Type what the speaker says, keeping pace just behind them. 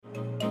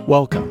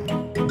Welcome.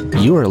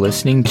 You are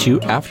listening to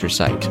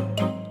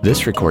Aftersight.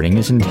 This recording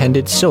is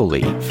intended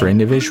solely for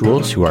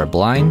individuals who are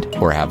blind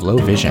or have low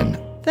vision.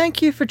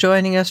 Thank you for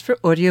joining us for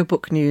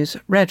Audiobook News,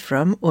 read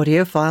from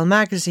Audiophile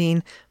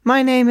Magazine.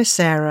 My name is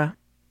Sarah.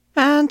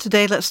 And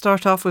today let's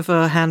start off with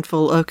a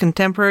handful of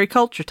contemporary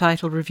culture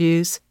title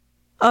reviews.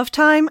 Of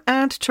Time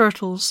and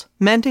Turtles,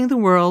 Mending the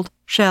World,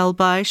 Shell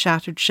by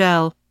Shattered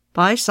Shell,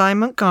 by Cy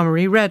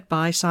Montgomery, read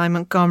by Cy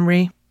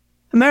Montgomery.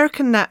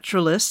 American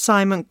naturalist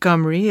Cy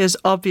Montgomery is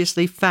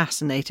obviously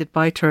fascinated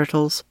by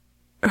turtles.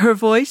 Her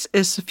voice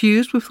is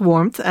suffused with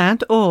warmth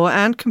and awe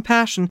and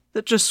compassion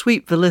that just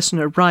sweep the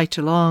listener right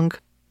along.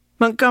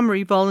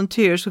 Montgomery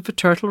volunteers with the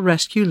Turtle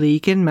Rescue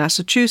League in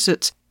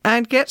Massachusetts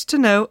and gets to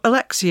know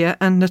Alexia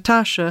and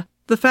Natasha,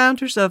 the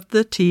founders of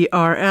the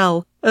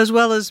TRL, as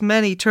well as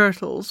many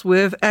turtles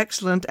with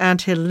excellent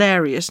and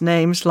hilarious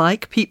names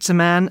like Pizza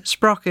Man,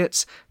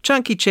 Sprockets,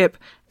 Chunky Chip,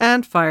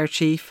 and Fire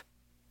Chief.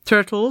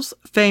 Turtles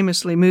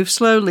famously move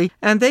slowly,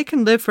 and they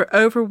can live for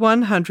over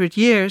 100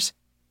 years.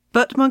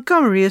 But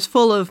Montgomery is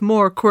full of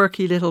more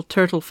quirky little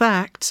turtle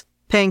facts.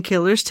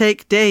 Painkillers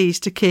take days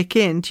to kick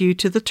in due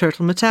to the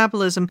turtle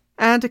metabolism,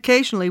 and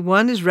occasionally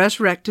one is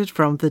resurrected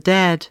from the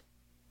dead.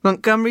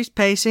 Montgomery's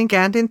pacing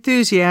and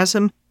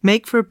enthusiasm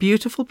make for a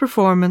beautiful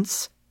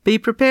performance. Be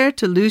prepared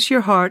to lose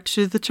your heart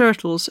to the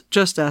turtles,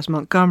 just as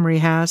Montgomery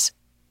has.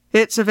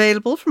 It's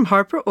available from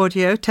Harper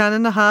Audio,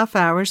 10.5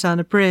 hours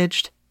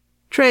unabridged.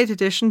 Trade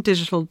edition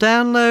digital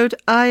download,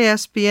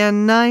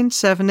 ISBN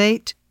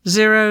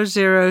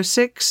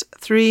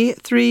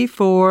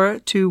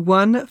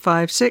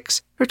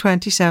 978-006-334-2156 for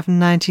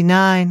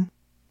 $27.99.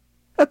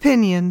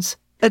 Opinions: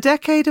 A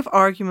Decade of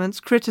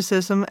Arguments,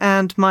 Criticism,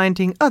 and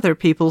Minding Other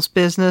People's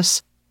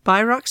Business,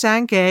 by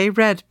Roxane Gay,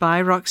 read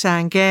by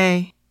Roxane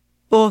Gay.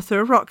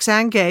 Author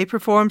Roxane Gay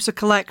performs a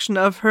collection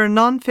of her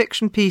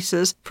non-fiction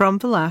pieces from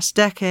the last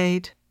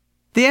decade.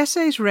 The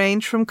essays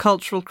range from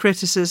cultural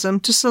criticism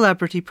to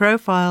celebrity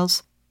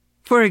profiles.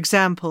 For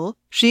example,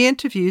 she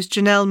interviews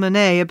Janelle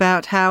Monáe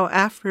about how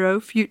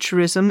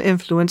Afrofuturism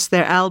influenced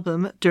their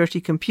album Dirty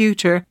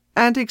Computer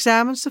and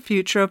examines the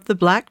future of the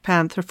Black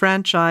Panther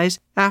franchise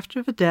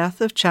after the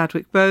death of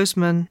Chadwick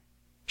Boseman.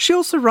 She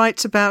also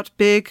writes about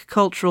big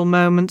cultural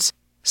moments,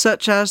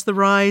 such as the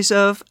rise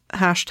of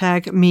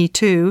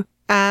 #MeToo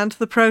and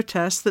the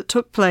protests that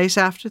took place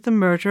after the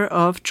murder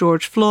of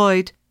George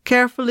Floyd,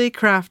 carefully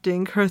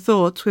crafting her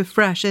thoughts with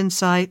fresh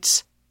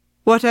insights.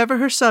 Whatever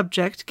her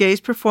subject,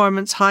 Gay's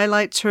performance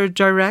highlights her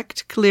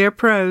direct, clear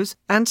prose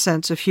and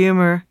sense of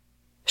humor.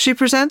 She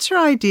presents her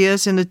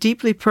ideas in a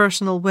deeply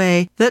personal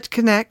way that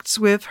connects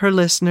with her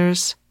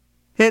listeners.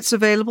 It's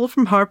available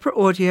from Harper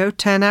Audio,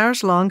 10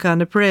 hours long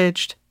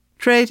unabridged.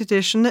 Trade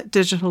edition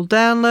digital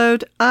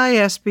download,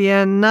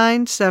 ISBN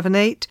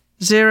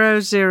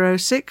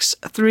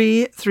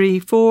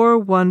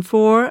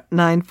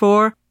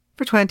 978-006-334-1494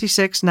 for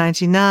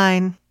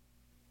 $26.99.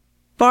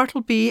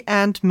 Bartleby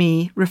and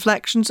Me,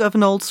 Reflections of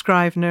an Old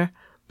Scrivener,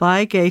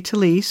 by Gay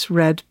Talese,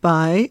 read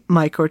by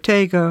Mike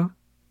Ortego.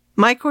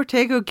 Mike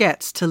Ortego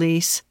gets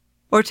Talese.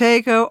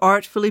 Ortego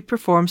artfully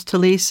performs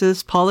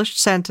Talese's polished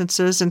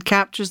sentences and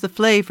captures the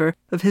flavor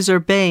of his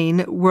urbane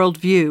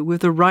worldview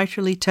with a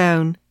writerly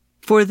tone.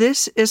 For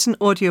this is an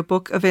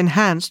audiobook of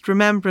enhanced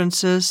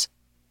remembrances.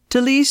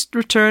 Talese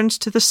returns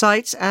to the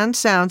sights and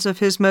sounds of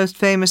his most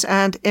famous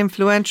and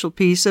influential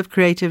piece of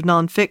creative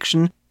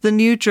nonfiction, the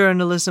new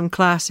journalism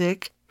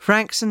classic,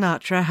 Frank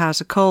Sinatra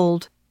Has a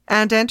Cold,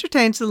 and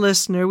entertains the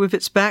listener with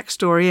its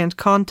backstory and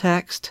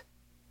context.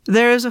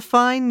 There is a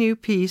fine new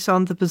piece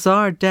on the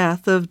bizarre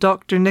death of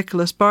Dr.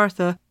 Nicholas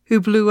Bartha,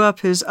 who blew up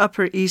his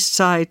Upper East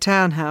Side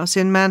townhouse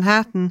in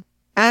Manhattan,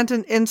 and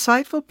an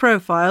insightful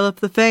profile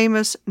of the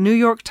famous New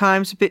York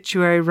Times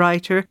obituary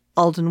writer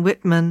Alden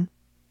Whitman.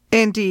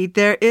 Indeed,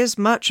 there is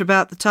much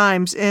about the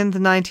Times in the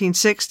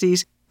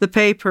 1960s, the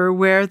paper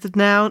where the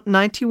now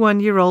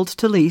 91-year-old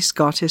Talese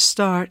got his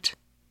start.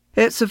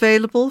 It's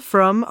available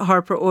from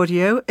Harper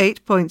Audio,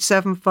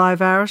 8.75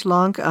 hours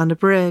long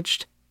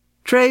unabridged.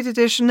 Trade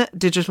edition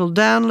digital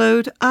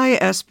download,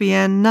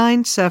 ISBN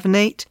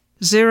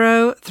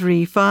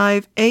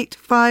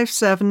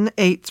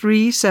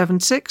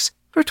 978-035-857-8376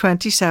 for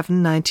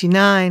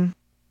 $27.99.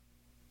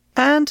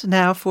 And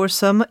now for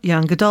some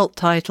young adult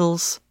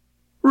titles.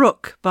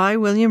 Rook by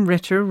William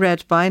Ritter,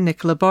 read by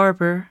Nicola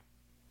Barber.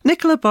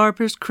 Nicola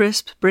Barber's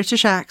crisp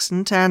British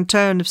accent and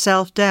tone of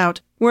self-doubt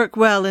work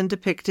well in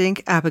depicting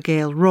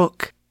Abigail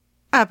Rook.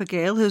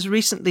 Abigail has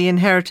recently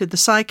inherited the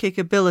psychic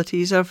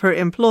abilities of her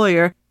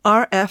employer,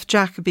 R.F.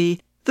 Jacobi,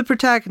 the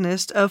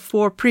protagonist of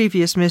 4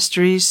 previous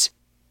mysteries.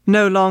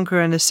 No longer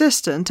an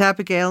assistant,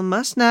 Abigail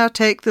must now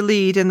take the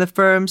lead in the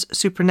firm's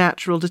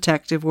supernatural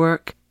detective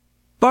work.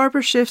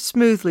 Barber shifts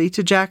smoothly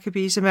to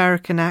Jacobi's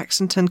American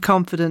accent and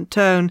confident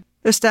tone,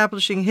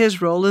 establishing his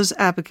role as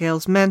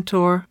Abigail's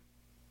mentor.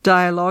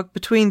 Dialogue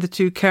between the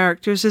two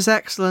characters is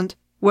excellent,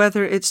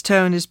 whether its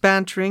tone is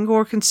bantering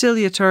or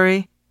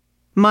conciliatory.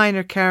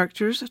 Minor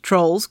characters,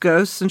 trolls,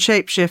 ghosts, and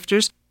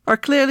shapeshifters are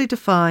clearly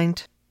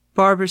defined.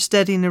 Barber's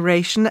steady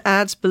narration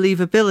adds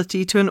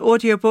believability to an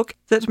audiobook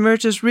that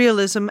merges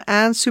realism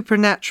and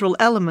supernatural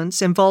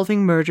elements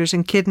involving murders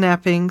and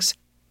kidnappings.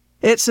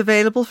 It's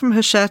available from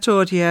Hachette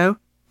Audio,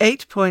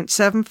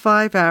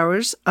 8.75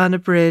 hours,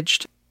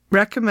 unabridged.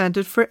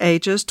 Recommended for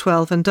ages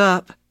 12 and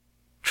up.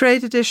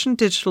 Trade edition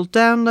digital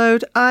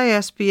download,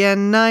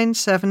 ISBN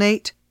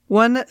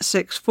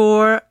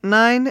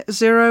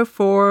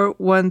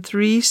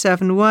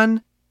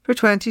 978-164-904-1371 for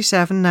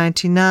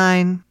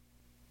 $27.99.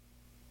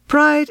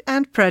 Pride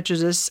and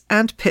Prejudice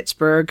and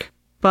Pittsburgh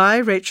by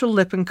Rachel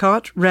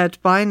Lippincott, read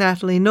by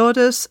Natalie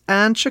Nordis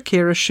and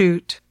Shakira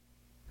Shute.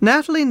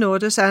 Natalie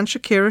Nordis and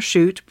Shakira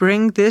Shute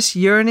bring this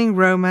yearning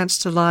romance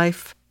to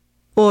life.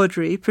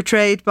 Audrey,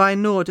 portrayed by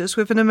Nordis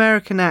with an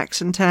American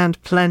accent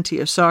and plenty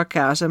of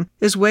sarcasm,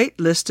 is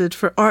waitlisted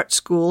for art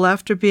school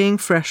after being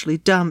freshly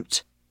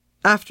dumped.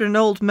 After an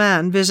old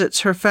man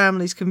visits her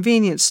family's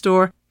convenience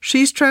store,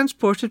 she's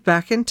transported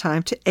back in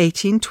time to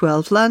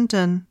 1812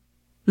 London.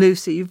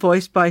 Lucy,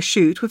 voiced by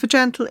Shute with a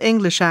gentle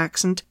English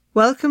accent,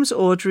 welcomes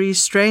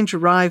Audrey's strange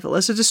arrival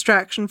as a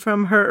distraction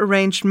from her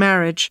arranged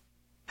marriage.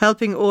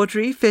 Helping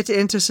Audrey fit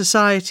into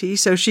society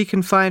so she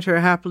can find her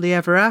happily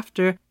ever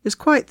after is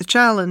quite the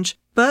challenge,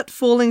 but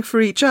falling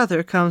for each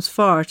other comes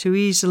far too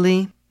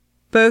easily.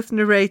 Both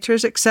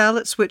narrators excel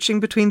at switching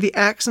between the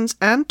accents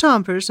and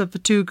timbres of the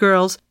two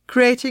girls,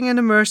 creating an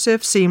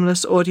immersive,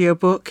 seamless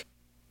audiobook.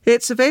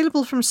 It's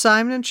available from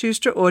Simon &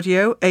 Schuster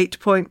Audio,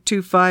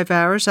 8.25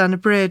 hours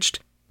unabridged.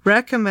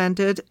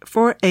 Recommended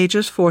for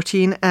ages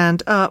 14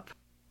 and up.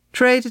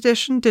 Trade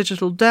edition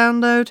digital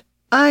download,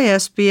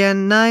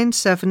 ISBN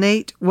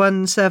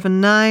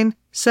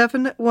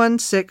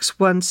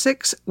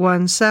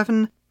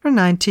 978-179-7161617 for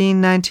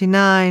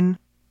 $19.99.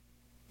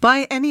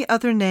 By Any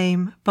Other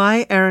Name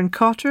by Aaron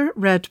Cotter,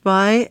 read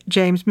by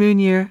James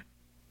Munier.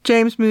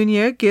 James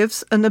Munier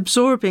gives an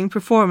absorbing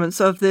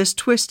performance of this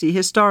twisty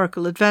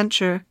historical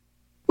adventure.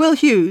 Will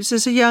Hughes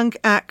is a young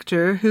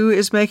actor who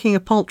is making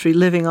a paltry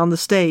living on the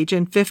stage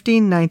in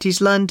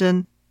 1590s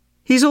London.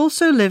 He's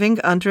also living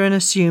under an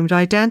assumed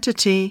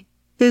identity.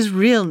 His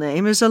real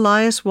name is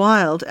Elias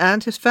Wilde,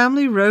 and his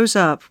family rose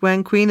up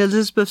when Queen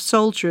Elizabeth's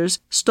soldiers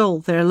stole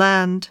their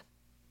land.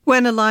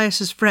 When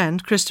Elias's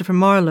friend, Christopher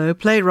Marlowe,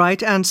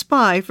 playwright and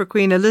spy for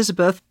Queen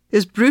Elizabeth,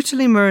 is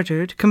brutally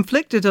murdered,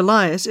 conflicted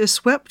Elias is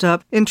swept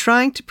up in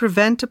trying to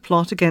prevent a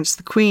plot against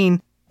the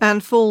Queen,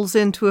 and falls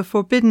into a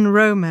forbidden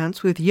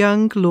romance with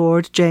young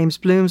Lord James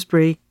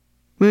Bloomsbury.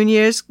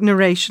 Munier's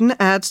narration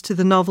adds to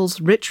the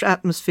novel's rich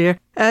atmosphere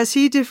as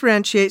he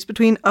differentiates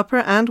between upper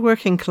and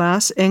working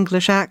class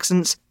English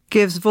accents,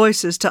 gives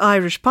voices to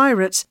Irish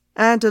pirates,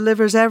 and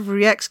delivers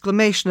every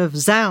exclamation of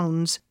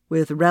 "zounds"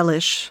 with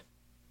relish.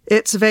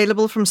 It's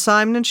available from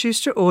Simon &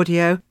 Schuster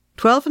Audio,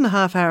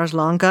 12.5 hours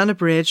long,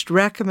 unabridged,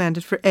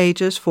 recommended for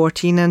ages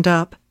 14 and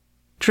up.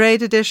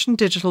 Trade edition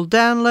digital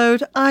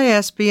download,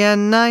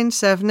 ISBN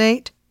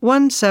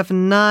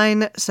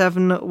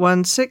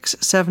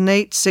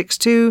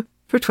 978-179-716-7862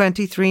 for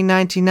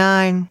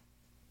 $23.99.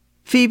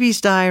 Phoebe's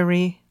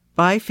Diary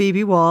by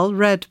Phoebe Wall,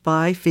 read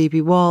by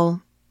Phoebe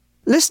Wall.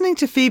 Listening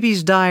to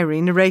Phoebe's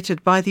Diary,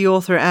 narrated by the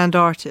author and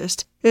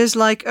artist, is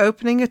like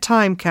opening a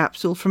time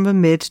capsule from the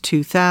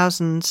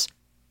mid-2000s.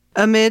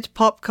 Amid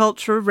pop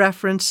culture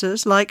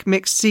references like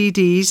mixed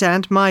CDs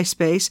and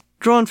MySpace,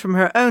 drawn from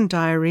her own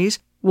diaries,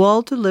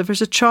 Wall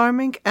delivers a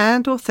charming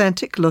and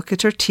authentic look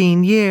at her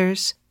teen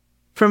years.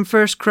 From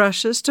first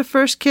crushes to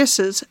first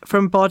kisses,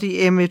 from body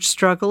image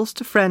struggles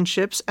to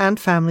friendships and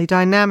family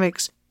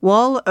dynamics,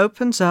 Wall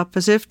opens up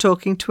as if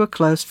talking to a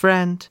close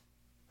friend.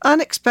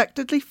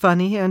 Unexpectedly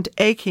funny and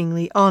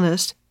achingly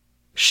honest,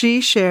 she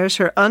shares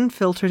her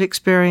unfiltered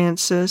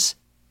experiences.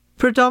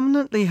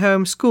 Predominantly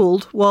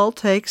homeschooled, Wall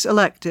takes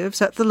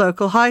electives at the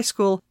local high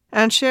school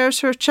and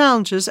shares her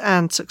challenges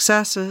and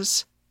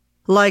successes.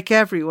 Like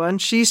everyone,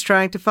 she's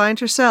trying to find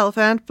herself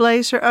and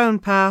blaze her own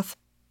path.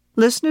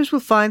 Listeners will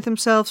find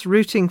themselves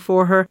rooting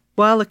for her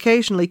while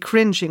occasionally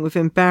cringing with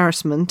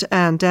embarrassment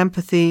and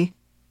empathy.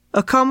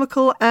 A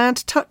comical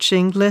and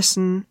touching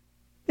listen.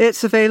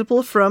 It's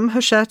available from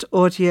Hachette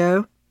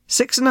Audio,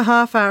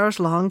 6.5 hours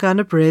long,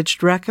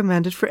 unabridged,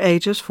 recommended for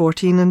ages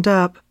 14 and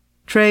up.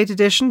 Trade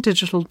edition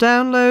digital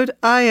download,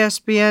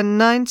 ISBN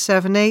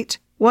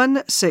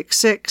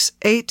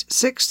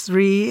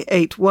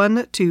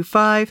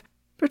 978-166-863-8125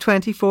 for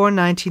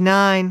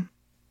 $24.99.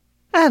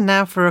 And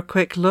now for a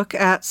quick look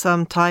at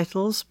some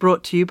titles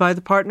brought to you by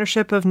the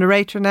partnership of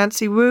narrator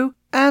Nancy Wu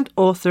and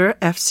author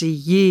F.C.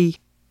 Yi.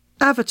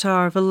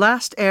 Avatar: The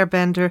Last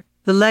Airbender,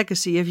 The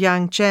Legacy of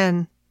Yang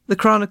Chen. The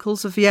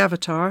Chronicles of the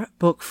Avatar,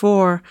 Book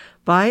 4,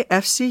 by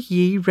F.C.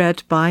 Yi,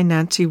 read by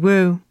Nancy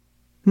Wu.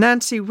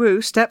 Nancy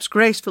Wu steps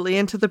gracefully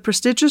into the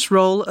prestigious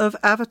role of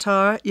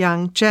Avatar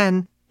Yang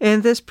Chen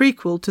in this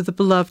prequel to the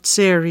beloved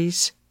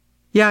series.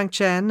 Yang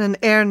Chen, an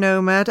air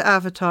nomad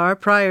avatar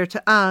prior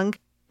to Aang,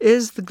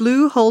 is the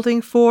glue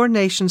holding four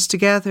nations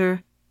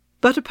together.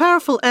 But a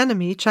powerful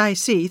enemy, Chai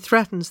Si,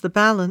 threatens the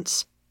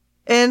balance.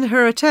 In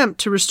her attempt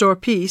to restore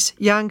peace,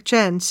 Yang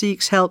Chen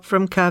seeks help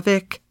from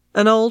Kavik,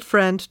 an old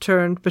friend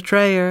turned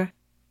betrayer.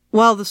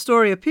 While the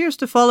story appears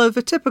to follow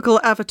the typical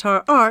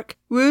Avatar arc,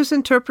 Wu's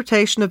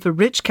interpretation of the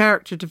rich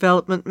character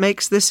development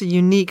makes this a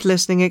unique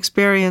listening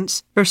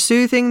experience. Her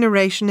soothing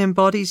narration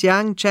embodies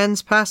Yang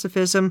Chen's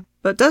pacifism,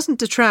 but doesn't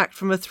detract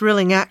from the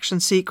thrilling action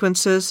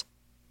sequences.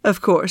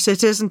 Of course,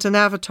 it isn't an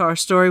Avatar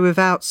story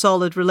without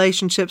solid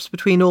relationships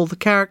between all the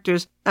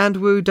characters, and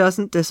Wu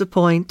doesn't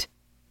disappoint.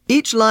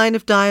 Each line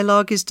of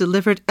dialogue is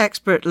delivered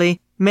expertly,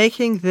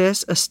 making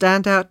this a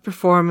standout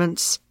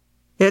performance.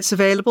 It's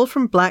available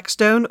from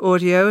Blackstone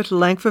Audio at a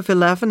length of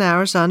 11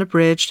 hours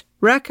unabridged,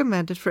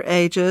 recommended for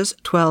ages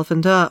 12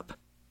 and up.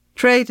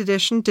 Trade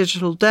edition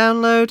digital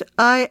download,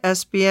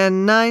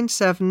 ISBN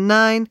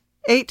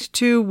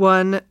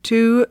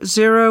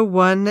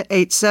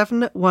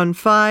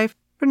 979-821-2018715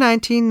 for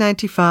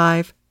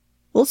 $19.95.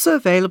 Also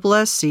available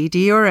as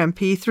CD or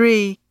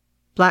MP3.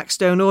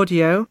 Blackstone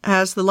Audio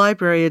has the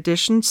library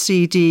edition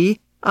CD,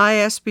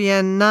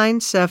 ISBN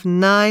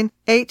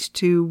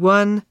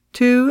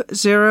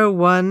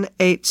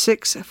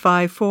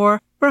 979-821-2018654 for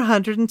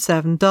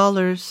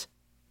 $107.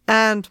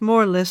 And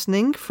more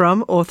listening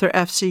from author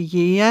F.C.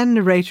 Yee and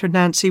narrator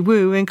Nancy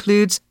Wu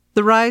includes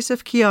The Rise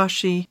of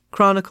Kyoshi,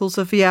 Chronicles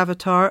of the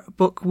Avatar,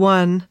 Book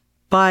 1,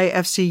 by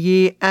F.C.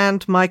 Yee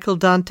and Michael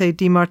Dante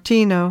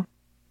DiMartino.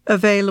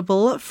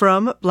 Available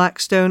from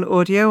Blackstone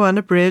Audio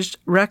Unabridged,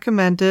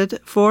 recommended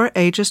for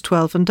ages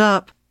 12 and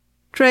up.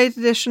 Trade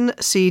edition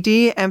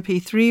CD,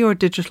 MP3 or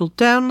digital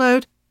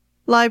download.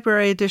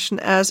 Library edition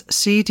as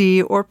CD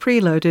or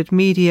preloaded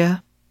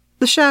media.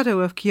 The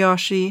Shadow of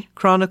Kyoshi,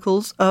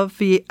 Chronicles of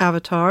the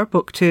Avatar,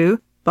 Book 2,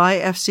 by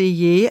F.C.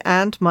 Yee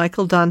and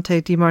Michael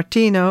Dante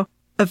DiMartino.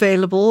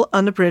 Available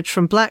unabridged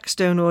from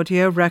Blackstone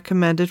Audio,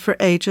 recommended for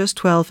ages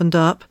 12 and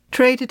up.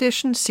 Trade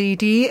edition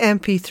CD,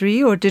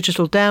 MP3 or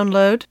digital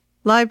download.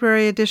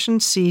 Library edition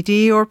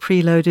CD or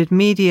preloaded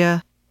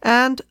media.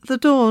 And The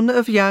Dawn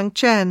of Yang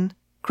Chen,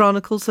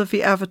 Chronicles of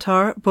the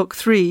Avatar, Book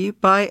 3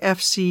 by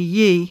F.C.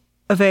 Yee.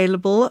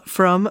 Available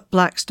from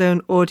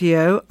Blackstone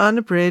Audio,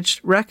 unabridged,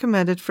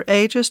 recommended for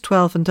ages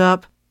 12 and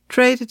up.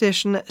 Trade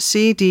edition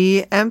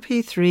CD,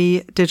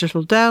 MP3,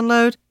 digital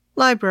download.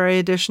 Library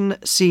edition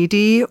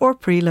CD or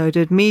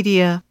preloaded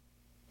media.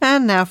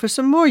 And now for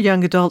some more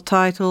young adult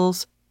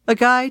titles. A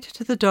Guide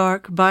to the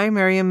Dark by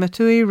Miriam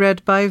Matui,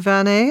 read by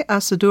Vaneh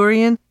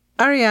Asadourian,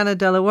 Ariana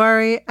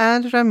Delawari,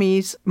 and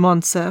Ramiz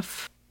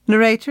Monsef.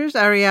 Narrators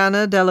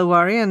Ariana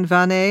Delawari and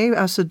Vaneh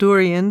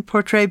Asadourian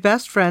portray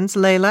best friends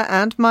Layla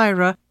and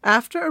Myra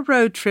after a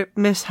road trip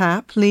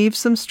mishap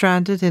leaves them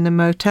stranded in a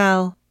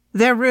motel.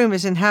 Their room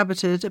is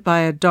inhabited by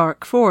a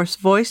dark force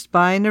voiced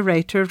by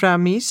narrator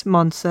Ramiz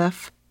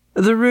Monsef.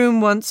 The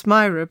room wants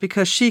Myra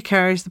because she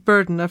carries the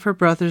burden of her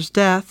brother's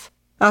death.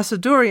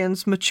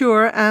 Asadourian's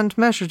mature and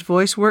measured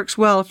voice works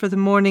well for the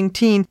mourning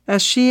teen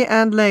as she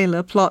and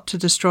Layla plot to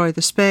destroy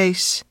the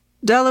space.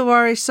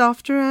 Delawari's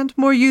softer and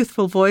more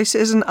youthful voice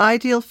is an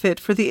ideal fit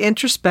for the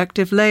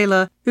introspective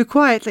Layla, who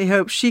quietly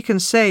hopes she can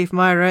save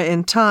Myra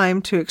in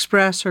time to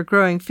express her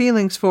growing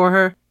feelings for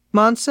her.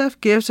 Monsef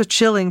gives a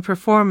chilling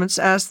performance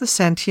as the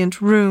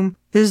sentient room.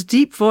 His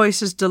deep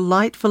voice is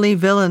delightfully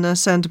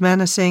villainous and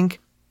menacing.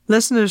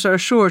 Listeners are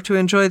sure to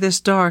enjoy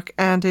this dark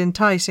and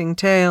enticing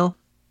tale.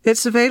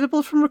 It's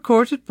available from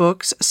Recorded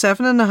Books,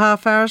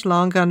 7.5 hours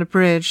long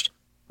unabridged.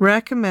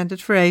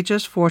 Recommended for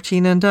ages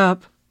 14 and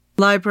up.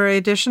 Library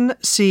edition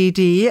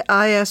CD,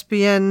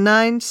 ISBN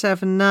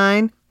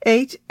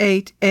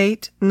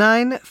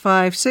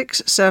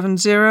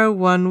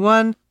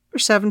 979-888-9567011 for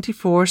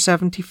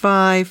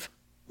 $74.75.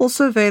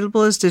 Also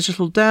available as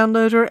digital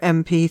download or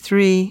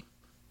MP3.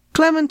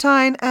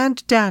 Clementine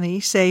and Danny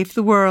Save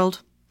the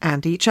World,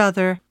 and Each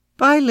Other,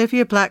 by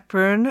Livia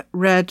Blackburn,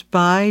 read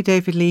by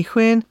David Lee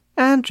Huynh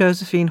and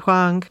Josephine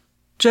Huang.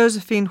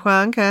 Josephine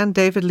Huang and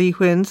David Lee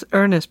Huynh's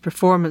earnest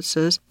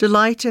performances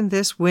delight in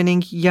this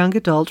winning young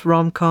adult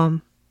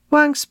rom-com.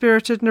 Huang's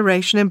spirited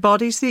narration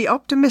embodies the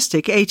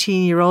optimistic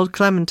 18-year-old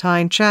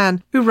Clementine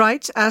Chan, who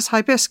writes as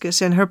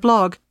Hibiscus in her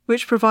blog,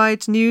 which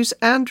provides news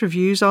and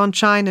reviews on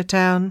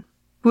Chinatown.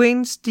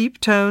 Huynh's deep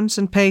tones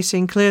and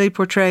pacing clearly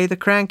portray the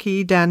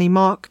cranky Danny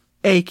Mok,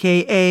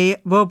 a.k.a.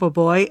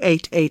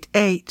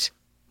 Boboiboy888.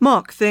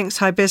 Mok thinks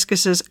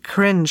Hibiscus's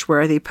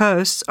cringe-worthy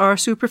posts are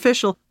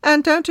superficial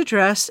and don't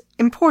address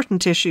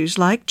important issues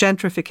like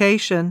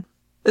gentrification.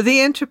 The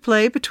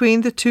interplay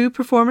between the two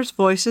performers'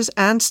 voices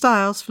and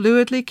styles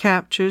fluidly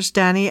captures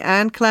Danny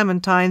and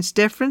Clementine's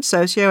different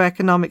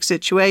socio-economic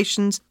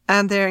situations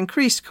and their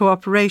increased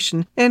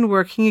cooperation in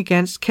working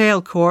against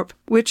Kale Corp,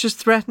 which is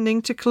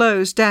threatening to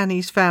close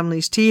Danny's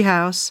family's tea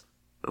house.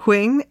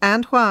 Huynh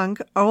and Huang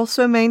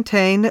also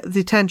maintain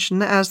the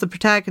tension as the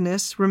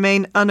protagonists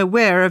remain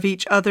unaware of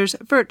each other's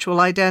virtual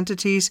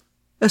identities,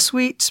 a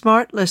sweet,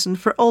 smart listen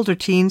for older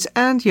teens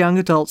and young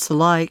adults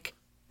alike.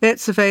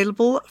 It's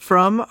available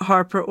from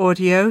Harper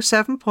Audio,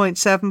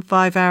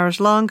 7.75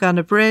 hours long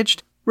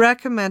unabridged,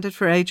 recommended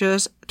for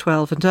ages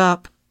 12 and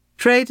up.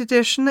 Trade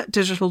edition,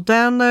 digital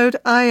download,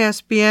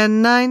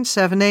 ISBN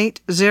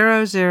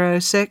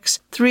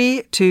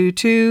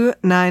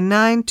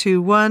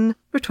 978-006-322-9921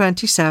 for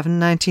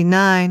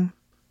 $27.99.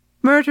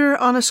 Murder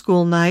on a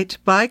School Night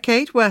by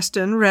Kate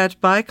Weston, read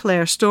by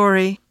Claire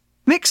Story.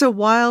 Mix a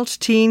wild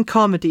teen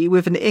comedy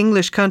with an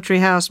English country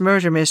house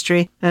murder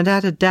mystery and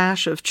add a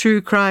dash of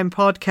true crime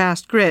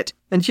podcast grit,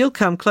 and you'll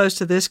come close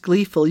to this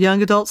gleeful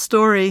young adult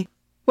story.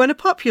 When a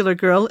popular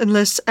girl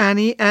enlists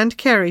Annie and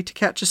Carrie to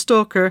catch a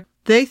stalker,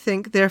 they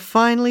think they're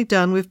finally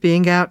done with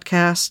being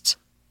outcasts.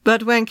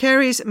 But when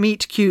Carrie's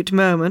meet-cute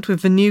moment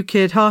with the new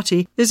kid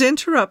hottie is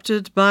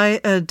interrupted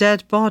by a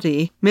dead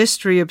body,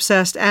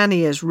 mystery-obsessed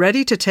Annie is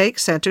ready to take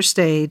center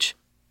stage.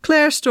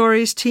 Claire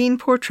Story's teen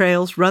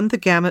portrayals run the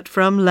gamut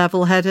from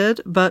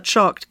level-headed but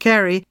shocked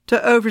Carrie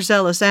to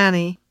overzealous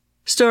Annie.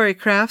 Story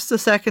crafts the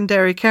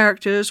secondary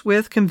characters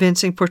with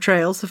convincing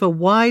portrayals of a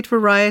wide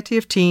variety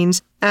of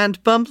teens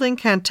and bumbling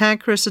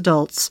cantankerous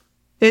adults.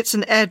 It's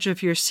an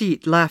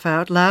edge-of-your-seat,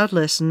 laugh-out-loud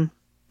listen.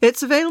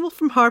 It's available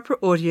from Harper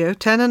Audio,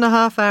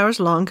 10.5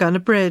 hours long,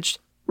 unabridged.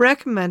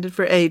 Recommended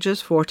for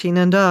ages 14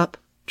 and up.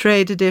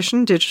 Trade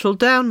edition digital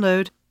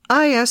download.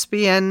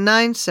 ISBN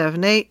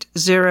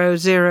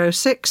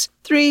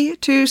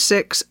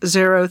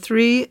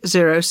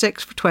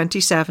 978-006-3260306 for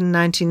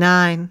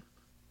 $27.99.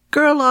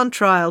 Girl on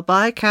Trial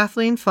by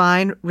Kathleen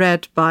Fine,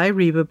 read by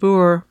Reba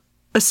Boer.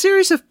 A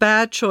series of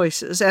bad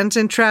choices ends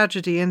in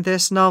tragedy in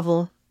this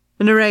novel.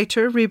 The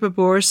narrator, Reba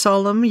Boer's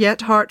solemn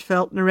yet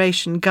heartfelt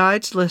narration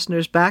guides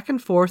listeners back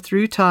and forth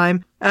through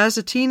time as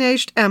a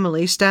teenaged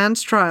Emily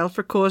stands trial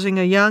for causing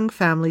a young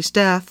family's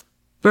death.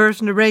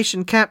 Boer's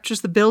narration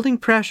captures the building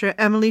pressure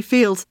Emily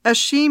feels as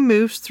she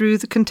moves through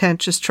the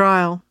contentious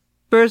trial.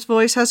 Boer's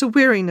voice has a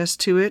weariness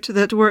to it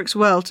that works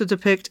well to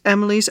depict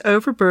Emily's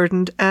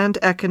overburdened and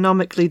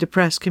economically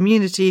depressed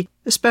community,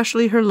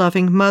 especially her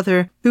loving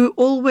mother, who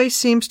always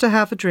seems to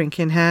have a drink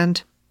in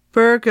hand.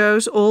 Boer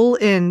goes all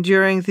in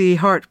during the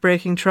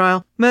heartbreaking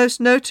trial,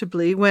 most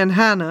notably when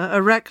Hannah,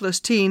 a reckless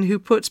teen who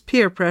puts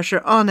peer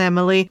pressure on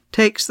Emily,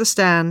 takes the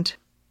stand.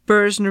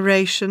 Boer's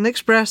narration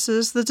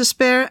expresses the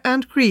despair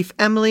and grief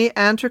Emily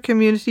and her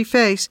community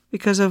face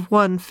because of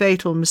one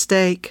fatal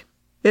mistake.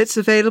 It's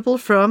available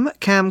from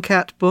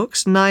Camcat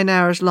Books, 9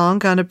 hours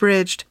long,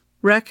 unabridged,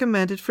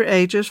 recommended for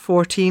ages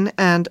 14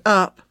 and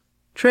up.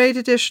 Trade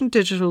edition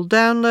digital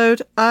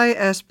download,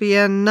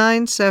 ISBN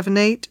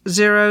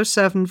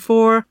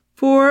 978-074-4306934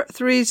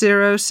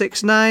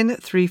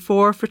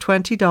 for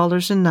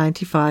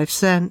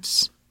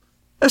 $20.95.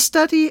 A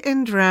Study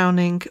in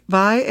Drowning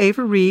by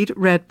Ava Reed,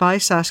 read by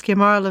Saskia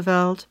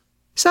Marleveld.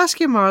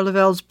 Saskia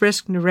Marleveld's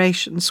brisk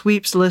narration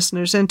sweeps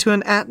listeners into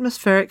an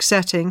atmospheric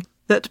setting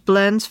that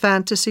blends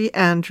fantasy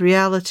and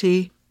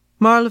reality.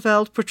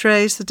 Marleveld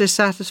portrays the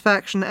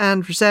dissatisfaction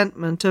and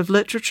resentment of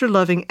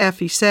literature-loving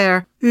Effie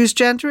Sayre, whose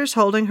gender is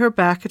holding her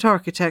back at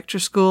architecture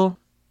school.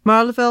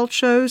 Marleveld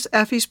shows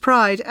Effie's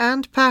pride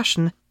and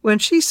passion when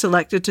she's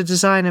selected to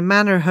design a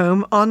manor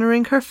home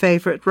honouring her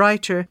favourite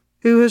writer,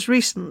 who has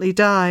recently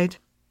died.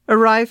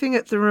 Arriving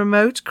at the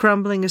remote,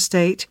 crumbling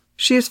estate,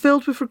 she is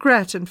filled with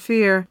regret and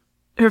fear.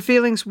 Her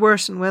feelings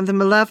worsen when the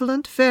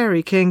malevolent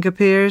Fairy King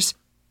appears.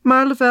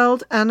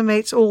 Marleveld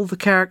animates all the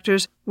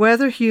characters,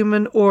 whether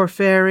human or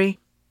fairy.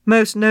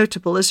 Most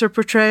notable is her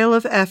portrayal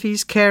of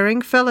Effie's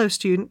caring fellow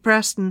student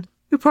Preston,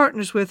 who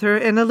partners with her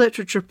in a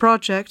literature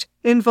project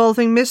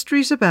involving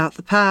mysteries about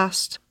the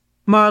past.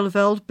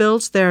 Marleveld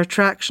builds their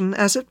attraction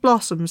as it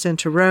blossoms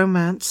into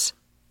romance.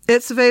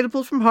 It's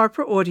available from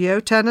Harper Audio,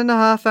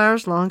 10.5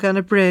 hours long,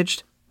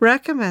 unabridged,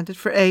 recommended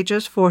for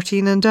ages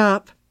 14 and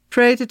up.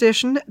 Trade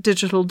edition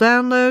digital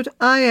download,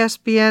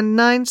 ISBN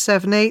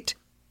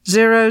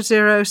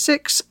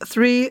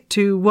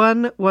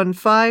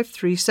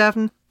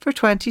 978-006-3211537 for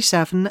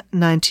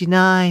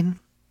 $27.99.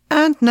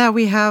 And now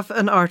we have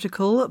an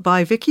article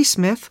by Vicky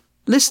Smith,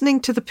 Listening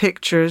to the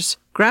Pictures,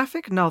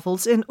 Graphic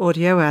Novels in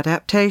Audio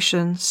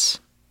Adaptations.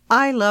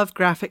 I love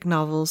graphic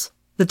novels.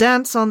 The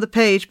dance on the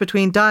page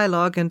between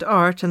dialogue and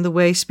art and the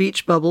way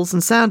speech bubbles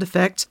and sound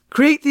effects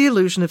create the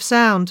illusion of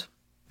sound.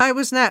 I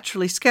was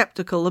naturally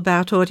skeptical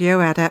about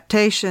audio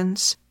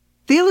adaptations.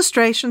 The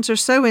illustrations are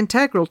so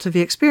integral to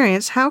the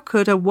experience, how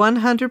could a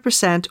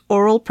 100%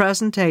 oral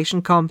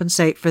presentation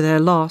compensate for their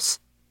loss?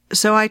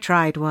 So I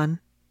tried one.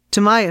 To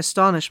my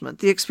astonishment,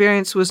 the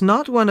experience was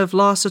not one of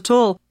loss at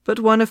all, but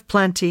one of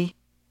plenty.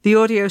 The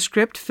audio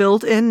script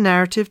filled in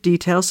narrative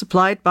details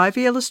supplied by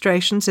the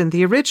illustrations in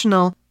the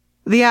original.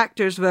 The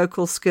actors'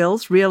 vocal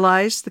skills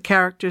realized the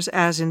characters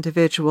as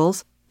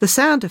individuals. The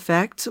sound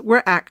effects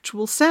were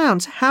actual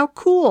sounds. How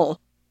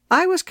cool!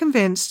 I was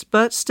convinced,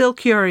 but still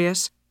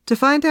curious. To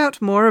find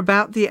out more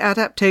about the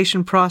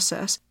adaptation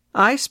process,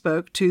 I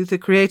spoke to the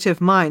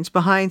creative minds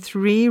behind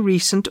 3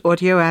 recent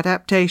audio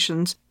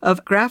adaptations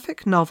of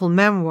graphic novel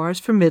memoirs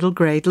for middle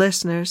grade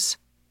listeners.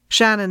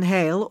 Shannon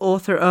Hale,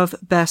 author of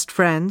Best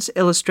Friends,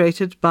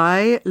 illustrated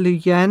by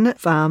Luyen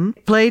Pham,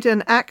 played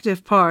an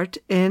active part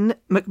in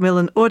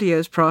Macmillan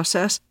Audio's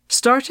process,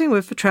 starting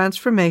with the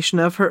transformation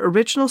of her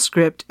original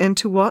script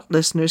into what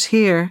listeners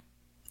hear.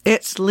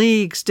 It's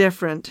leagues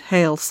different,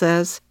 Hale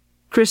says.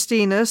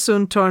 Christina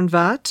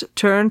Sundtornvat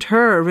turned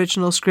her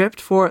original script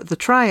for The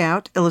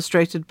Tryout,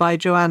 illustrated by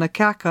Joanna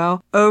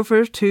Kakao,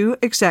 over to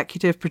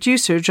executive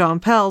producer John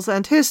Pells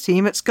and his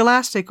team at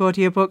Scholastic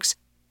Audiobooks.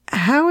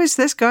 How is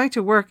this going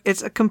to work?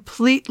 It's a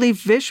completely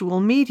visual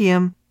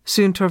medium,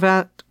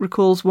 Sundtornvat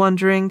recalls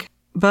wondering.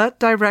 But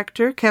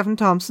director Kevin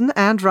Thompson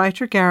and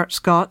writer Garrett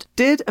Scott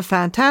did a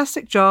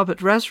fantastic job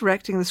at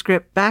resurrecting the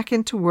script back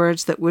into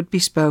words that would be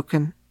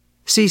spoken.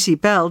 Cece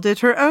Bell did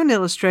her own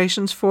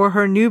illustrations for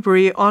her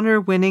Newbery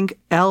Honor-winning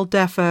El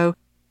Defo,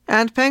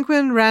 and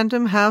Penguin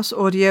Random House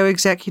Audio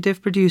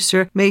executive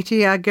producer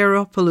Meti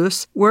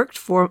Ageropoulos worked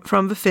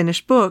from the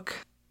finished book.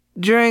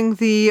 During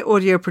the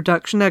audio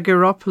production,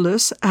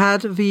 Ageropoulos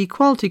had the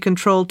quality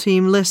control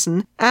team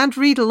listen and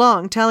read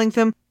along, telling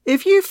them,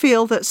 "If you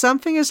feel that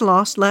something is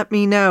lost, let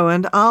me know,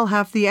 and I'll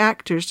have the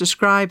actors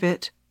describe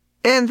it."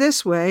 In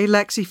this way,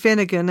 Lexi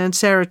Finnegan and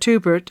Sarah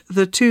Tubert,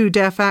 the two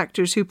deaf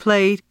actors who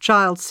played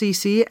Child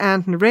Cece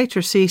and Narrator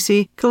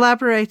Cece,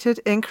 collaborated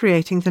in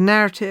creating the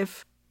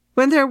narrative.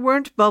 When there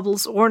weren't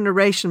bubbles or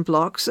narration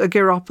blocks,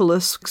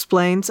 Ageropoulos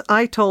explains,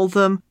 I told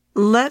them,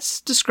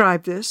 "Let's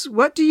describe this.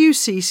 What do you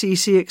see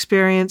Cece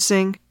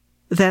experiencing?"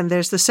 Then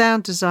there's the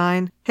sound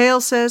design.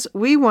 Hale says,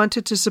 "We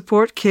wanted to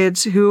support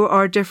kids who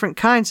are different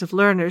kinds of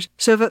learners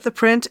so that the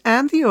print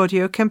and the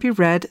audio can be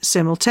read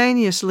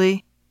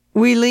simultaneously.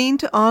 We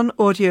leaned on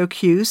audio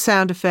cues,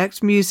 sound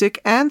effects,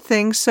 music, and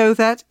things so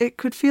that it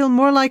could feel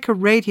more like a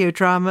radio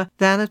drama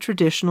than a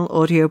traditional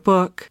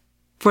audiobook."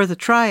 For The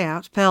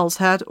Tryout, Pells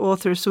had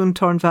author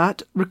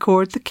Sundtornvat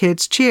record the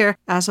kids' cheer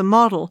as a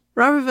model,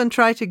 rather than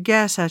try to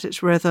guess at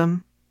its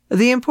rhythm.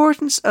 The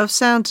importance of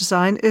sound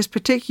design is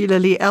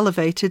particularly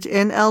elevated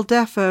in El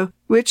Defo,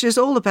 which is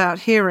all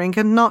about hearing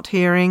and not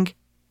hearing.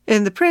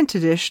 In the print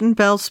edition,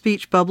 Bell's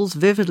speech bubbles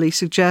vividly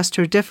suggest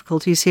her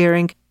difficulties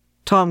hearing.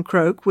 Tom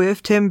Croak,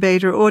 with Tim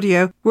Bader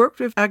Audio, worked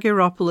with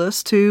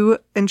Ageropoulos to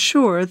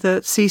ensure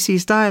that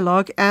Cece's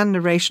dialogue and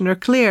narration are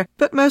clear,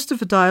 but most of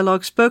the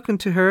dialogue spoken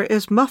to her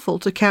is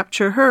muffled to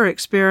capture her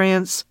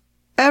experience.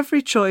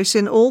 Every choice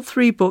in all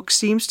three books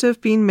seems to have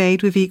been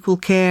made with equal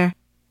care.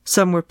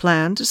 Some were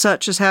planned,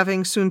 such as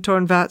having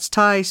Sundtornvat's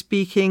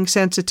Thai-speaking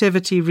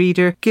sensitivity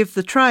reader give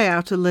The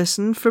Tryout a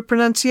listen for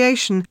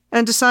pronunciation,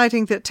 and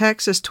deciding that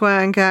Texas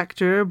twang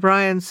actor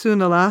Brian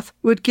Sunalath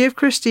would give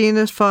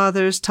Christina's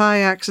father's Thai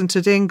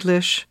accented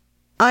English.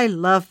 "I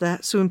love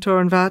that,"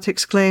 Sundtornvat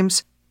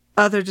exclaims.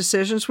 Other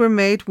decisions were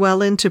made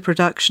well into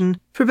production.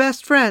 For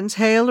Best Friends,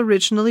 Hale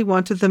originally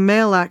wanted the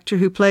male actor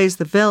who plays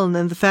the villain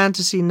in the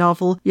fantasy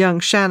novel Young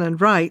Shannon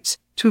Writes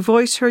to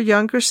voice her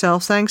younger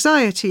self's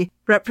anxiety,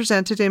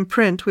 represented in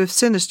print with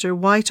sinister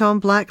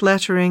white-on-black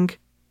lettering.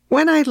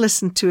 When I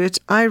listened to it,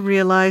 I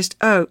realized,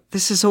 oh,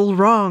 this is all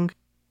wrong.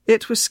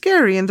 It was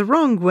scary in the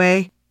wrong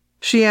way.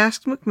 She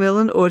asked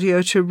Macmillan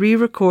Audio to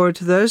re-record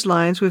those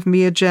lines with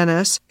Mia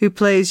Jennes, who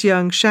plays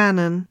young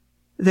Shannon.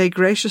 They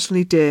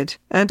graciously did,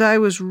 and I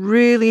was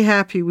really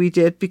happy we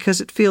did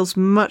because it feels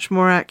much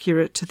more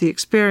accurate to the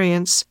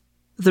experience.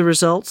 The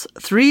results,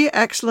 3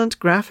 excellent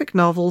graphic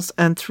novels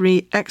and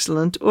 3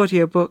 excellent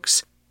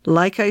audiobooks.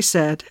 Like I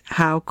said,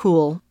 how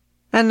cool.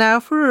 And now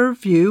for a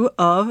review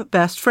of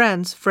Best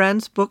Friends,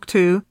 Friends Book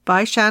 2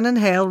 by Shannon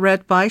Hale,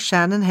 read by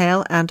Shannon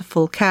Hale and a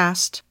full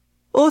cast.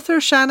 Author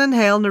Shannon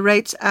Hale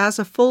narrates as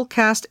a full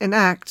cast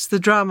enacts the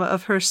drama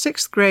of her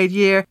 6th grade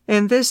year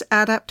in this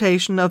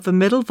adaptation of the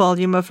middle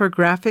volume of her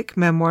graphic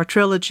memoir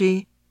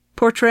trilogy.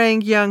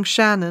 Portraying young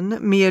Shannon,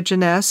 Mia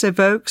Jennes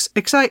evokes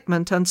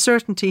excitement,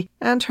 uncertainty,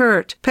 and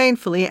hurt,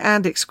 painfully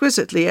and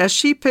exquisitely, as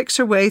she picks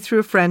her way through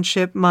a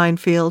friendship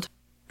minefield.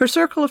 Her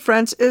circle of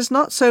friends is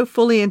not so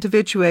fully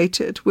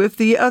individuated, with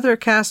the other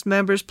cast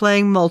members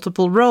playing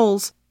multiple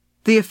roles.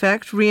 The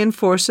effect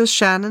reinforces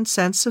Shannon's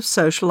sense of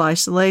social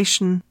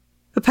isolation.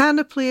 A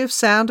panoply of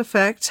sound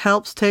effects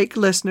helps take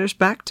listeners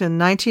back to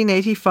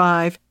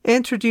 1985,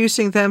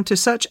 introducing them to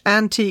such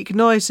antique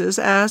noises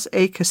as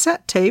a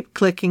cassette tape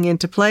clicking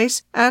into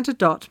place and a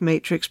dot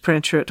matrix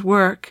printer at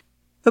work.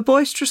 A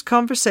boisterous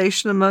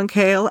conversation among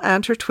Hale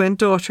and her twin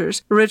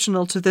daughters,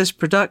 original to this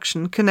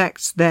production,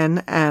 connects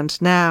then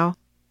and now.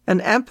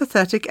 An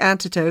empathetic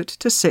antidote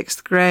to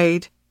 6th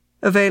grade.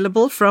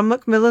 Available from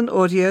Macmillan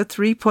Audio,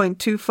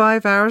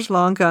 3.25 hours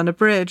long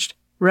unabridged.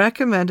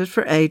 Recommended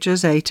for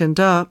ages 8 and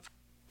up.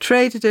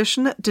 Trade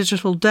edition,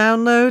 digital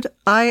download,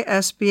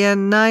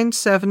 ISBN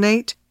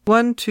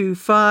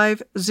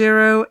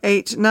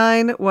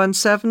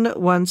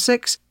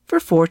 978-125-089-1716 for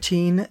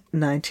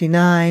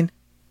 $14.99.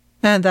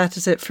 And that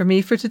is it for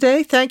me for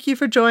today. Thank you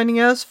for joining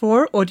us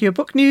for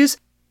Audiobook News.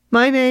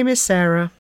 My name is Sarah.